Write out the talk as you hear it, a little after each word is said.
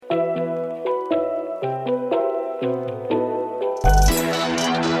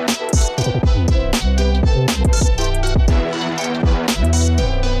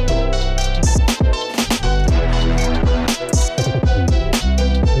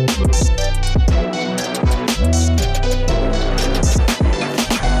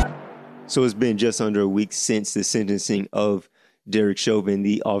So it's been just under a week since the sentencing of Derek Chauvin,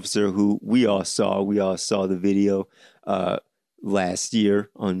 the officer who we all saw. We all saw the video last year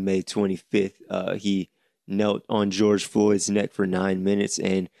on May 25th. He knelt on George Floyd's neck for 9 minutes,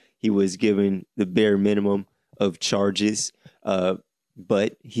 and he was given the bare minimum of charges.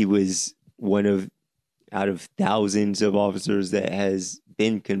 But he was out of thousands of officers that has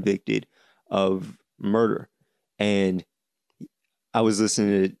been convicted of murder. And I was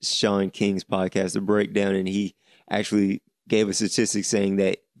listening to Sean King's podcast, The Breakdown, and he actually gave a statistic saying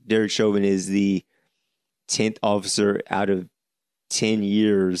that Derek Chauvin is the 10th officer out of 10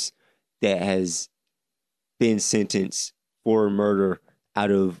 years that has been sentenced for murder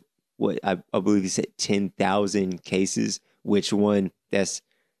out of what I believe he said 10,000 cases, which that's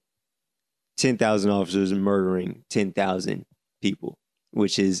 10,000 officers murdering 10,000 people,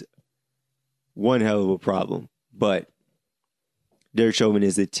 which is one hell of a problem. But Derek Chauvin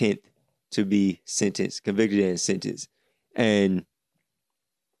is the 10th to be convicted and sentenced. And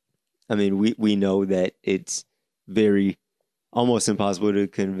I mean, we know that it's almost impossible to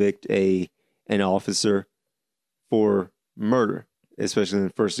convict an officer for murder, especially in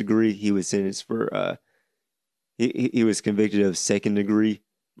the first degree. He was sentenced for he was convicted of second degree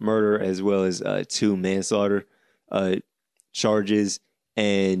murder as well as 2 manslaughter charges,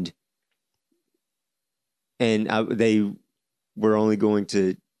 and he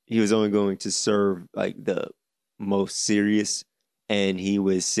was only going to serve like the most serious, and he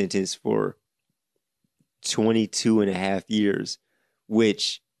was sentenced for 22 and a half years,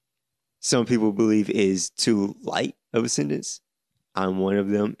 which some people believe is too light of a sentence. I'm one of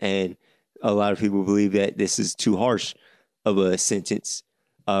them, and a lot of people believe that this is too harsh of a sentence.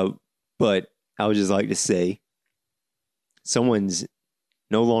 But I would just like to say someone's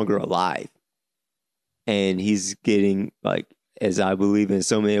no longer alive, and he's getting, like, as I believe and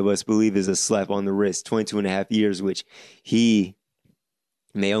so many of us believe, is a slap on the wrist, 22 and a half years, which he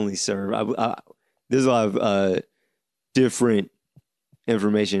may only serve. There's a lot of different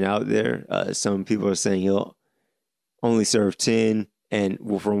information out there. Some people are saying he'll only serve 10. And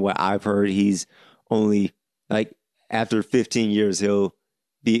from what I've heard, he's only, like, after 15 years, he'll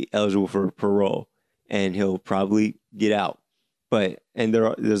be eligible for parole and he'll probably get out. And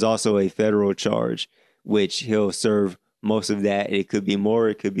there's also a federal charge, which he'll serve most of that. It could be more,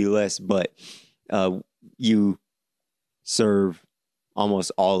 it could be less, but you serve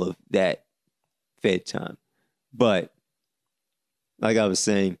almost all of that Fed time. But like I was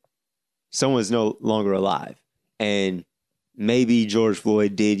saying, someone's no longer alive. And maybe George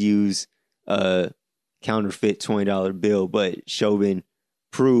Floyd did use a counterfeit $20 bill, but Chauvin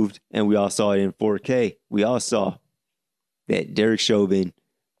proved, and we all saw it in 4K, we all saw that Derek Chauvin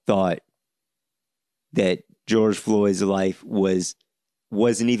thought that George Floyd's life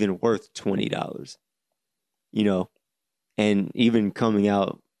wasn't even worth $20, and even coming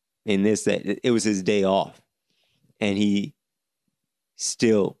out in this, that it was his day off, and he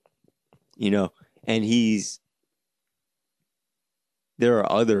still, and there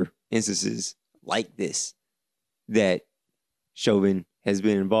are other instances like this that Chauvin has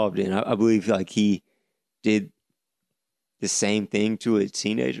been involved in. I believe like he did the same thing to a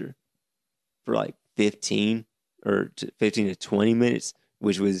teenager for like 15 to 20 minutes,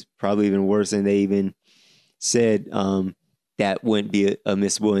 which was probably even worse than they even said. That wouldn't be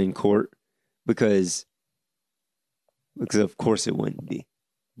admissible in court because of course it wouldn't be.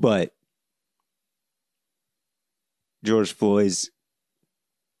 But George Floyd's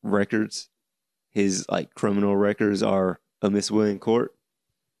records, his like criminal records, are admissible in court.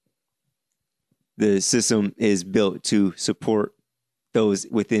 The system is built to support those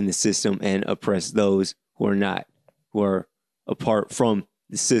within the system and oppress those who are apart from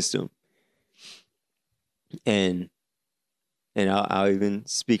the system. And I'll even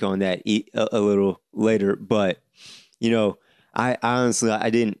speak on that a little later. But, I honestly, I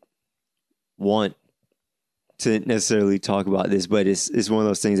didn't want to necessarily talk about this, but it's one of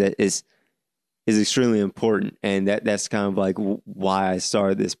those things that is extremely important. And that's kind of like why I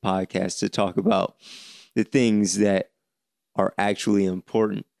started this podcast, to talk about the things that are actually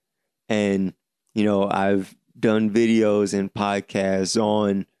important. And, I've done videos and podcasts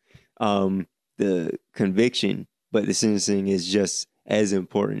on the conviction, but the sentencing is just as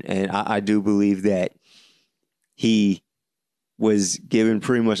important. And I do believe that he was given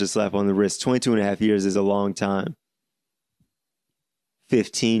pretty much a slap on the wrist. 22 and a half years is a long time.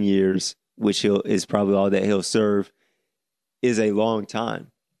 15 years, which is probably all that he'll serve, is a long time.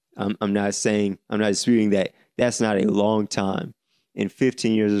 I'm not disputing that that's not a long time. In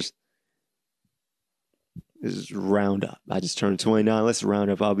 15 years, Let's round up. I just turned 29. Let's round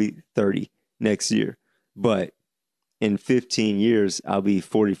up. I'll be 30 next year. But in 15 years, I'll be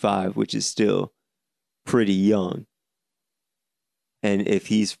 45, which is still pretty young. And if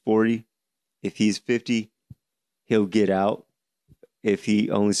he's 40, if he's 50, he'll get out. If he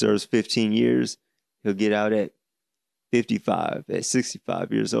only serves 15 years, he'll get out at 55, at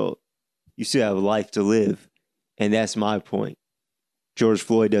 65 years old. You still have a life to live. And that's my point. George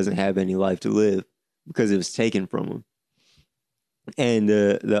Floyd doesn't have any life to live because it was taken from him. And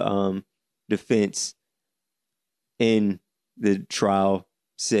the defense in the trial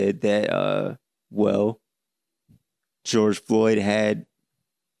said that, George Floyd had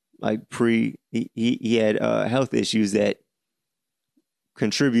he had health issues that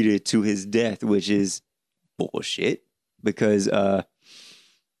contributed to his death, which is bullshit, because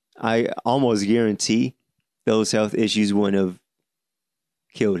I almost guarantee those health issues wouldn't have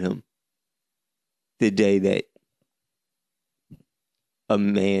killed him the day that a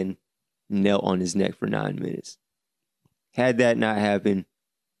man knelt on his neck for 9 minutes. Had that not happened,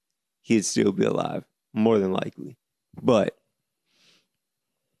 he'd still be alive, more than likely. But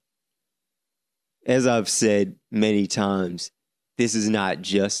as I've said many times, this is not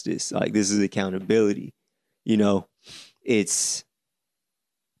justice. Like, this is accountability. You know, it's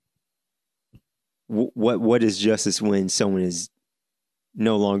what is justice when someone is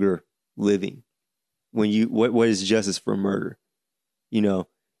no longer living? When you what is justice for murder? You know,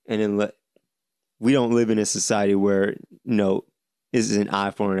 and then we don't live in a society where, you know, this is an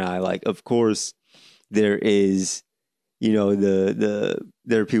eye for an eye. Like, of course, there is, you know,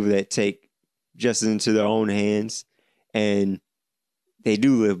 there are people that take justice into their own hands, and they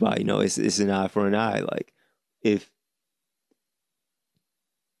do live by, you know, it's an eye for an eye. Like, if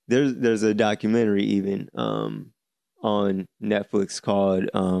there's a documentary even on Netflix called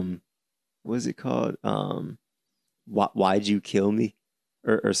what is it called? Why'd You Kill Me?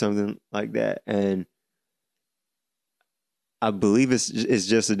 Or something like that. And I believe it's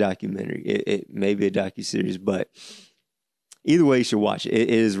just a documentary. It may be a docuseries, but either way, you should watch it. It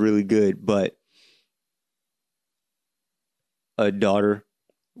is really good. But a daughter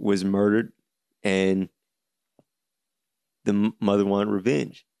was murdered, and the mother wanted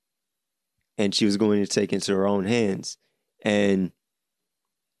revenge, and she was going to take it into her own hands. And,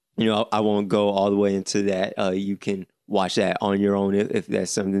 you know, I won't go all the way into that. You can watch that on your own if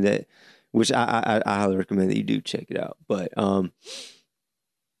that's something that, which I highly recommend that you do check it out. But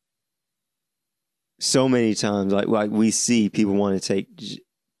so many times, like we see people want to take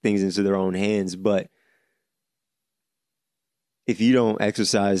things into their own hands, but if you don't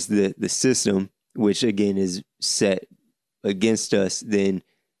exercise the system, which again is set against us, then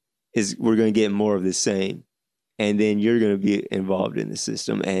we're going to get more of the same, and then you're going to be involved in the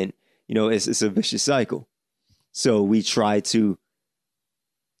system, and you know it's a vicious cycle. So we try to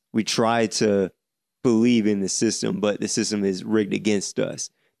believe in the system, but the system is rigged against us.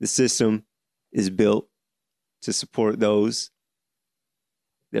 The system is built to support those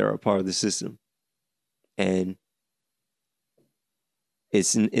that are a part of the system, and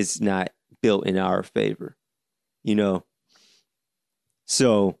it's not built in our favor, you know.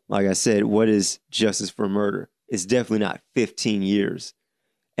 So, like I said, what is justice for murder? It's definitely not 15 years.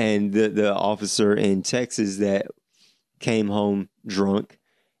 And the officer in Texas that came home drunk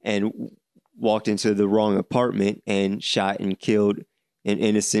and walked into the wrong apartment and shot and killed an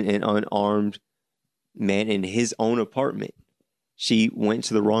innocent and unarmed man in his own apartment. She went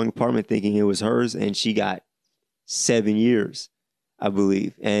to the wrong apartment thinking it was hers, and she got 7 years, I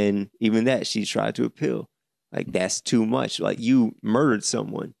believe. And even that, she tried to appeal. Like, that's too much. Like, you murdered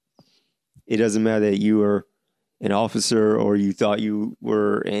someone. It doesn't matter that you were an officer or you thought you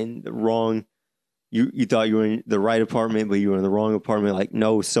were in the wrong, you thought you were in the right apartment, but you were in the wrong apartment. Like,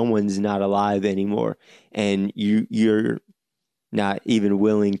 no, someone's not alive anymore. And you're not even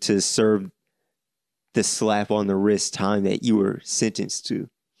willing to serve the slap on the wrist time that you were sentenced to.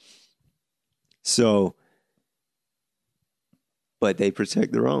 So, but they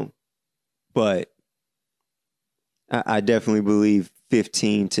protect their own. But I definitely believe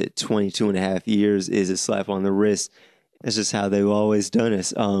 15 to 22 and a half years is a slap on the wrist. That's just how they've always done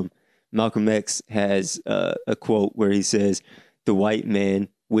us. Malcolm X has a quote where he says, the white man,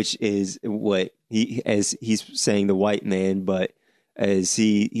 which is what as he's saying the white man, but as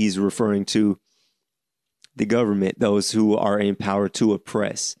he's referring to the government, those who are in power to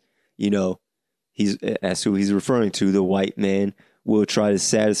oppress, you know, that's who he's referring to. The white man will try to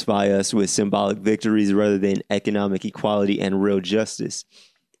satisfy us with symbolic victories rather than economic equality and real justice.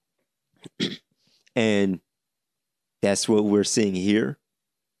 And that's what we're seeing here.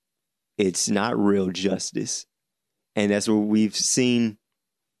 it's not real justice. And that's what we've seen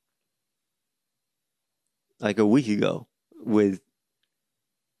like a week ago with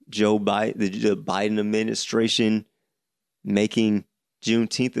Joe Biden, the Biden administration making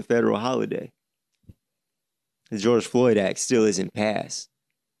Juneteenth a federal holiday. The George Floyd Act still isn't passed.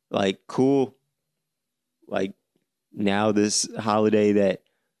 Like, cool. Like, now this holiday that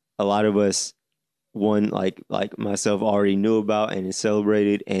a lot of us, one, like myself, already knew about and is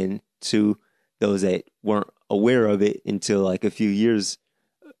celebrated, and two, those that weren't aware of it until like a few years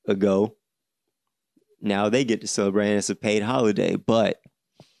ago, now they get to celebrate, and it's a paid holiday. But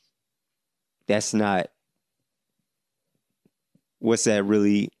that's not, what's that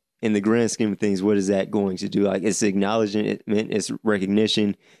really, in the grand scheme of things, what is that going to do? Like, it's acknowledgement, it's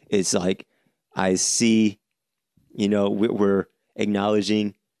recognition. It's like, I see, we're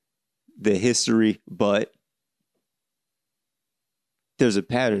acknowledging the history, but there's a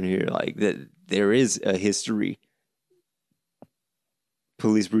pattern here. Like, that there is a history.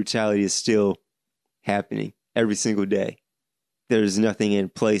 Police brutality is still happening every single day. There's nothing in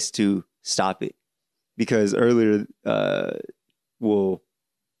place to stop it. Because earlier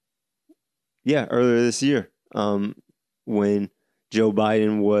this year, when Joe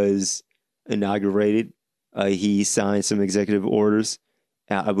Biden was inaugurated, he signed some executive orders.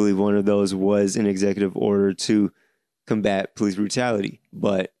 I believe one of those was an executive order to combat police brutality,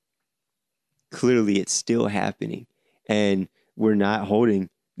 but clearly it's still happening, and we're not holding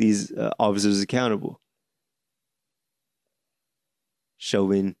these officers accountable.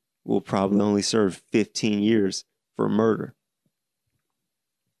 Chauvin will probably only serve 15 years for murder.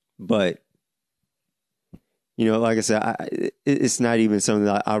 But, like I said, it's not even something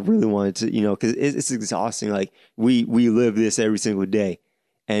that I really wanted to, because it's exhausting. Like, we live this every single day.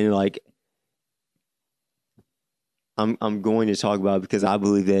 And, like, I'm going to talk about it because I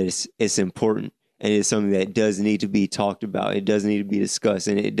believe that it's important, and it's something that does need to be talked about. It does need to be discussed,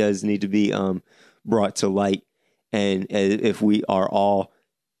 and it does need to be brought to light. And if we are all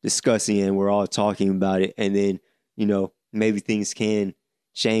discussing it and we're all talking about it, and then, maybe things can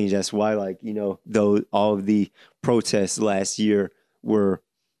change. That's why, like, though all of the protests last year were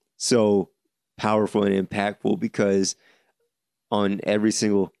so powerful and impactful, because on every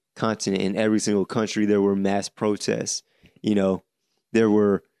single continent, in every single country, there were mass protests. There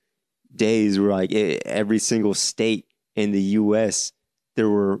were days where, like, every single state in the U.S., there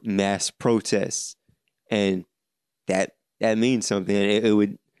were mass protests, and that means something.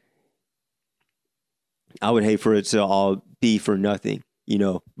 And I would hate for it to all be for nothing,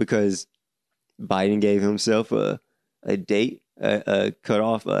 because Biden gave himself a date, a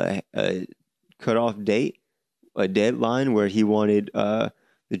cutoff date, a deadline where he wanted the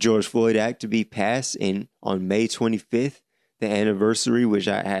George Floyd Act to be passed on May 25th, the anniversary, which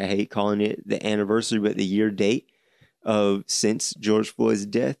I hate calling it the anniversary, but the year date of since George Floyd's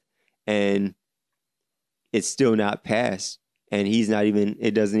death, and it's still not passed. And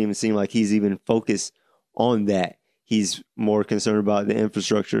it doesn't even seem like he's even focused on that. He's more concerned about the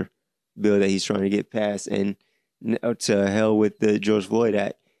infrastructure bill that he's trying to get passed, and to hell with the George Floyd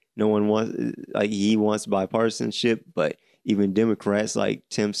Act. No one wants, like, he wants bipartisanship, but even Democrats like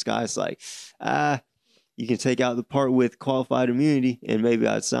Tim Scott's like, you can take out the part with qualified immunity and maybe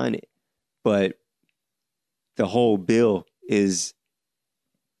I'd sign it. But the whole bill is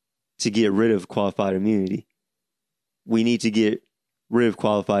to get rid of qualified immunity. We need to get rid of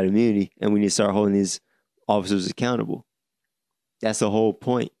qualified immunity, and we need to start holding these officers accountable. That's the whole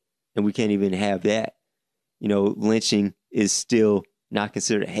point. And we can't even have that. Lynching is still not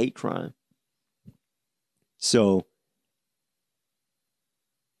considered a hate crime. So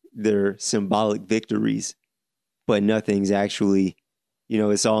they're symbolic victories, but nothing's actually,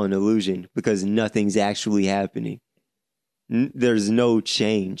 it's all an illusion, because nothing's actually happening. There's no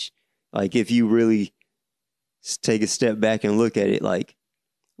change. Like, if you really take a step back and look at it, like,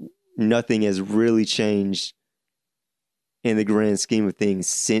 nothing has really changed in the grand scheme of things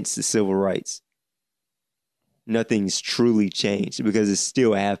since the civil rights. Nothing's truly changed, because it's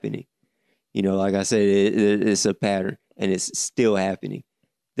still happening. Like I said, it's a pattern, and it's still happening.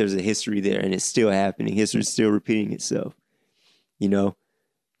 There's a history there, and it's still happening. History's still repeating itself,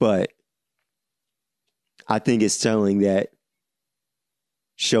 But I think it's telling that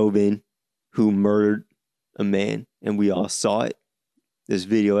Chauvin, who murdered a man, and we all saw it, there's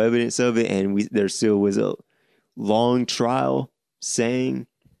video evidence of it, and there still was a long trial saying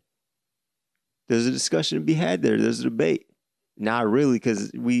there's a discussion to be had there. There's a debate. Not really,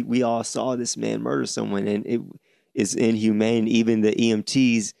 because we all saw this man murder someone, and it is inhumane. Even the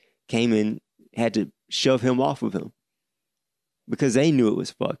EMTs came and had to shove him off of him because they knew it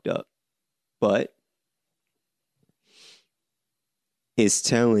was fucked up. But it's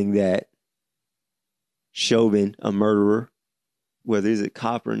telling that Chauvin, a murderer, whether he's a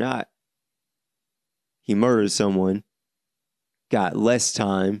cop or not, he murdered someone, got less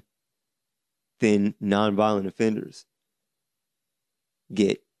time than nonviolent offenders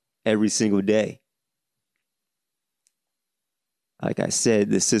get every single day. Like I said,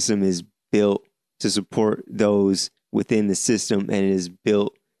 the system is built to support those within the system, and it is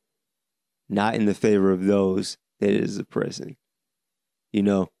built not in the favor of those that it is oppressing. You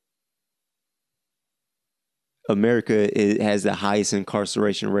know, America has the highest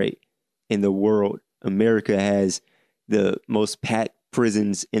incarceration rate in the world. America has the most packed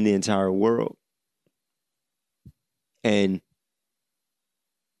prisons in the entire world. And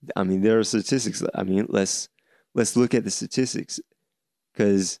I mean, there are statistics. I mean, let's look at the statistics,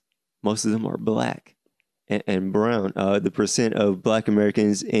 because most of them are black and brown. The percent of Black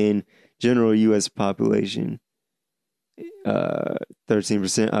Americans in general U.S. population,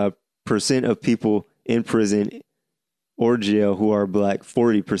 13%. Percent of people in prison or jail who are Black,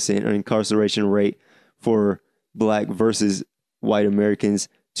 40%. An incarceration rate for Black versus white Americans,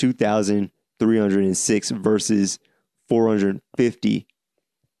 2,306 versus 450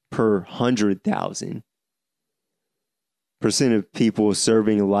 per 100,000. Percent of people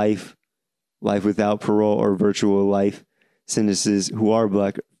serving life without parole or virtual life sentences who are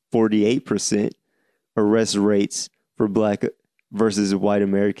Black, 48%. Arrest rates for Black versus white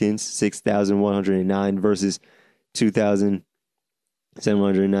Americans, 6,109 versus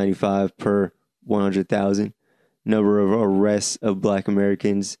 2,795 per 100,000. Number of arrests of Black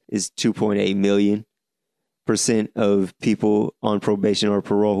Americans is 2.8 million. Percent of people on probation or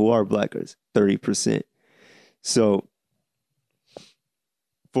parole who are Black is 30%. So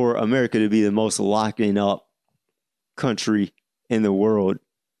for America to be the most locking up country in the world,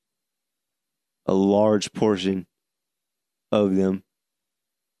 a large portion of them,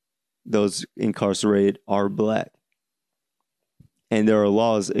 those incarcerated, are Black. And there are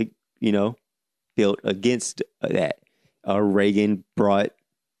laws, built against that. Reagan brought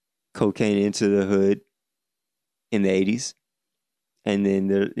cocaine into the hood in the 80s. And then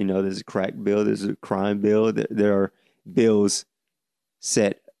there's a crack bill, there's a crime bill. There are bills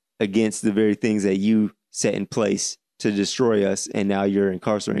set against the very things that you set in place to destroy us, and now you're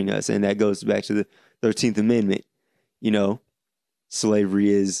incarcerating us. And that goes back to the 13th Amendment. Slavery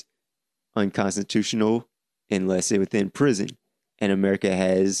is unconstitutional unless it's within prison. And America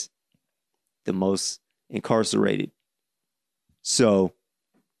has the most incarcerated. So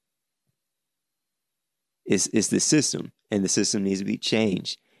it's the system, and the system needs to be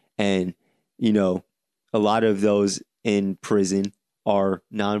changed. And, a lot of those in prison are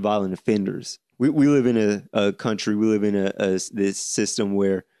nonviolent offenders. We live in a country, we live in this system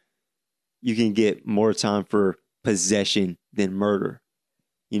where you can get more time for possession than murder,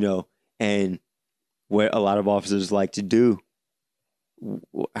 and what a lot of officers like to do,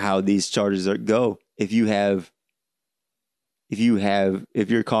 how these charges go. If you're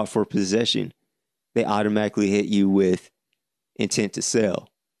caught for possession, they automatically hit you with intent to sell.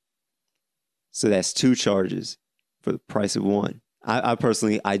 So that's 2 charges for the price of 1. I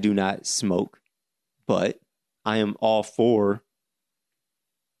personally, I do not smoke, but I am all for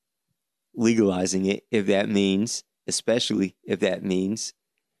legalizing it especially if that means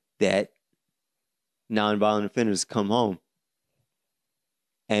that nonviolent offenders come home.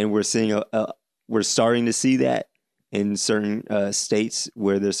 And we're starting to see that in certain states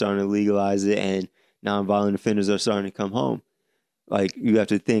where they're starting to legalize it, and nonviolent offenders are starting to come home. Like, you have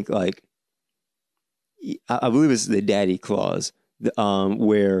to think, like, I believe it's the daddy clause,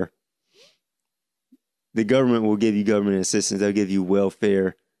 where the government will give you government assistance. They'll give you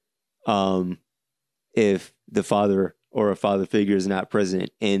welfare if the father or a father figure is not present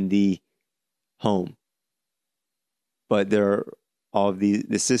in the home. But the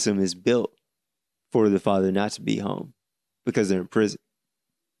system is built for the father not to be home because they're in prison.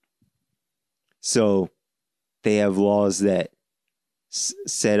 So they have laws that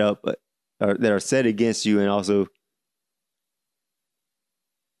set up or that are set against you, and also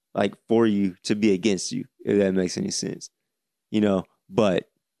like for you to be against you, if that makes any sense. But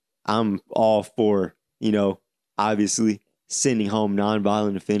I'm all for, obviously sending home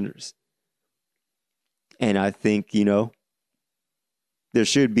nonviolent offenders. And I think, there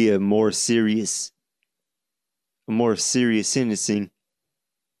should be a more serious sentencing.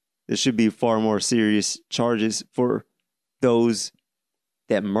 There should be far more serious charges for those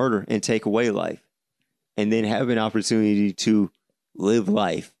that murder and take away life, and then have an opportunity to live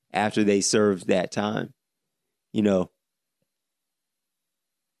life after they serve that time.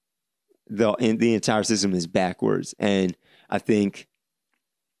 the entire system is backwards. And I think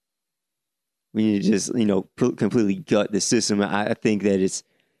we need to just, completely gut the system. I think that it's,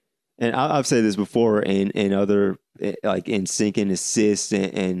 and I've said this before in other, like in sync and assist,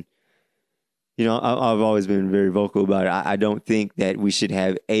 and I've always been very vocal about it. I don't think that we should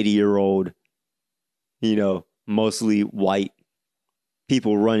have 80-year-old, mostly white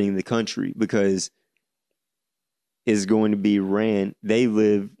people running the country, because it's going to be ran. They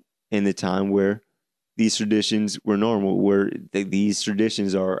live in the time where these traditions were normal, where these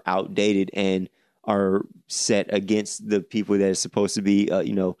traditions are outdated and are set against the people that are supposed to be,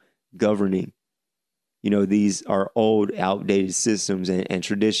 governing. These are old, outdated systems and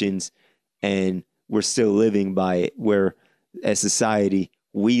traditions, and we're still living by it, where as society,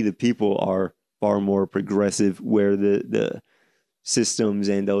 we, the people, are far more progressive, where the systems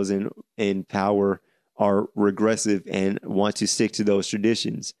and those in power are regressive and want to stick to those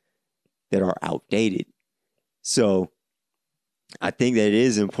traditions that are outdated. So I think that it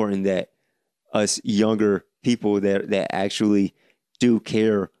is important that us younger people that actually do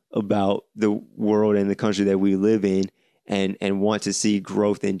care about the world and the country that we live in and want to see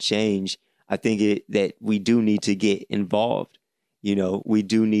growth and change, I think that we do need to get involved. We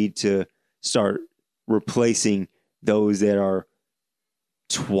do need to start replacing those that are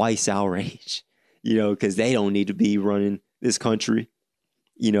twice our age, because they don't need to be running this country.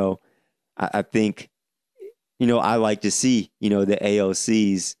 I think, I like to see, the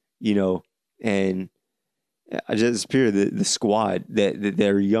AOCs, and I just appear the squad that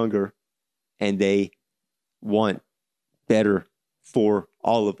they're younger and they want better for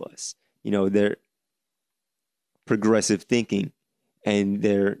all of us. They're progressive thinking, and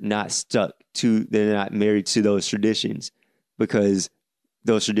they're not they're not married to those traditions, because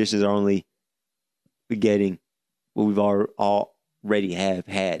those traditions are only begetting what we've already have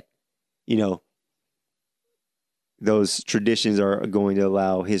had. Those traditions are going to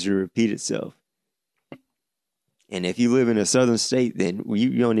allow history to repeat itself. And if you live in a southern state, then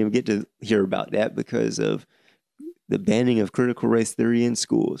you don't even get to hear about that because of the banning of critical race theory in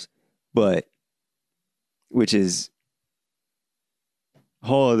schools. But, which is a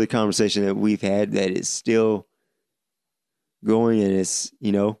whole other conversation that we've had that is still going, and it's,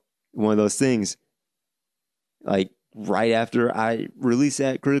 one of those things. Like right after I released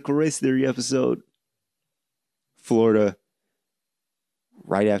that critical race theory episode, Florida,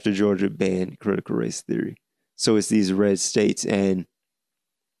 right after Georgia, banned critical race theory. So it's these red states, and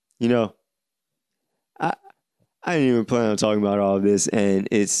I didn't even plan on talking about all of this, and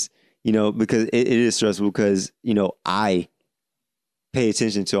it's because it is stressful, because I pay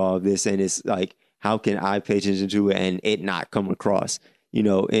attention to all of this, and it's like, how can I pay attention to it and it not come across in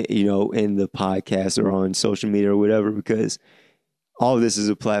the podcast or on social media or whatever, because all of this is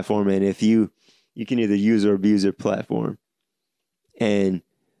a platform, and if you can either use or abuse your platform. And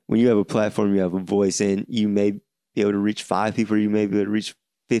when you have a platform, you have a voice, and you may be able to reach 5 people, or you may be able to reach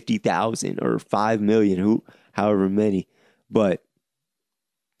 50,000 or 5 million, however many. But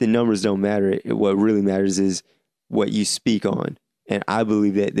the numbers don't matter. What really matters is what you speak on. And I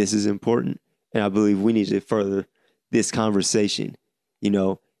believe that this is important, and I believe we need to further this conversation,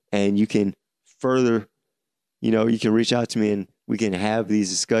 and you can further, you can reach out to me, and we can have these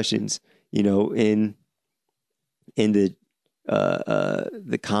discussions, in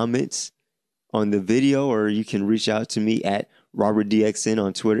the comments on the video, or you can reach out to me at RobertDXN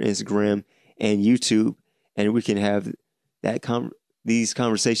on Twitter, Instagram, and YouTube, and we can have these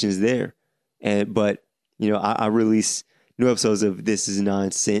conversations there. But I release new episodes of This Is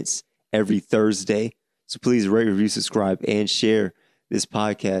Nonsense every Thursday, so please rate, review, subscribe, and share this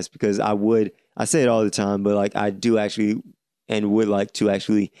podcast, because I say it all the time, but like, I do actually and would like to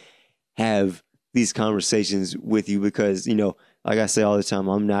actually have these conversations with you, because, like I say all the time,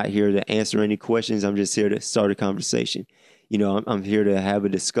 I'm not here to answer any questions. I'm just here to start a conversation. I'm here to have a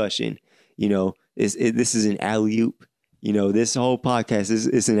discussion. This is an alley-oop. This whole podcast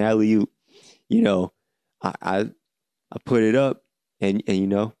is an alley-oop. I put it up, and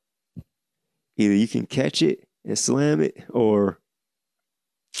either you can catch it and slam it, or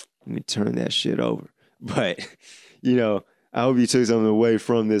let me turn that shit over. But, I hope you took something away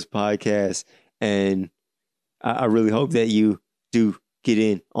from this podcast, and I really hope that you do get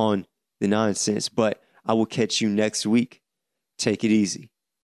in on the nonsense. But I will catch you next week. Take it easy.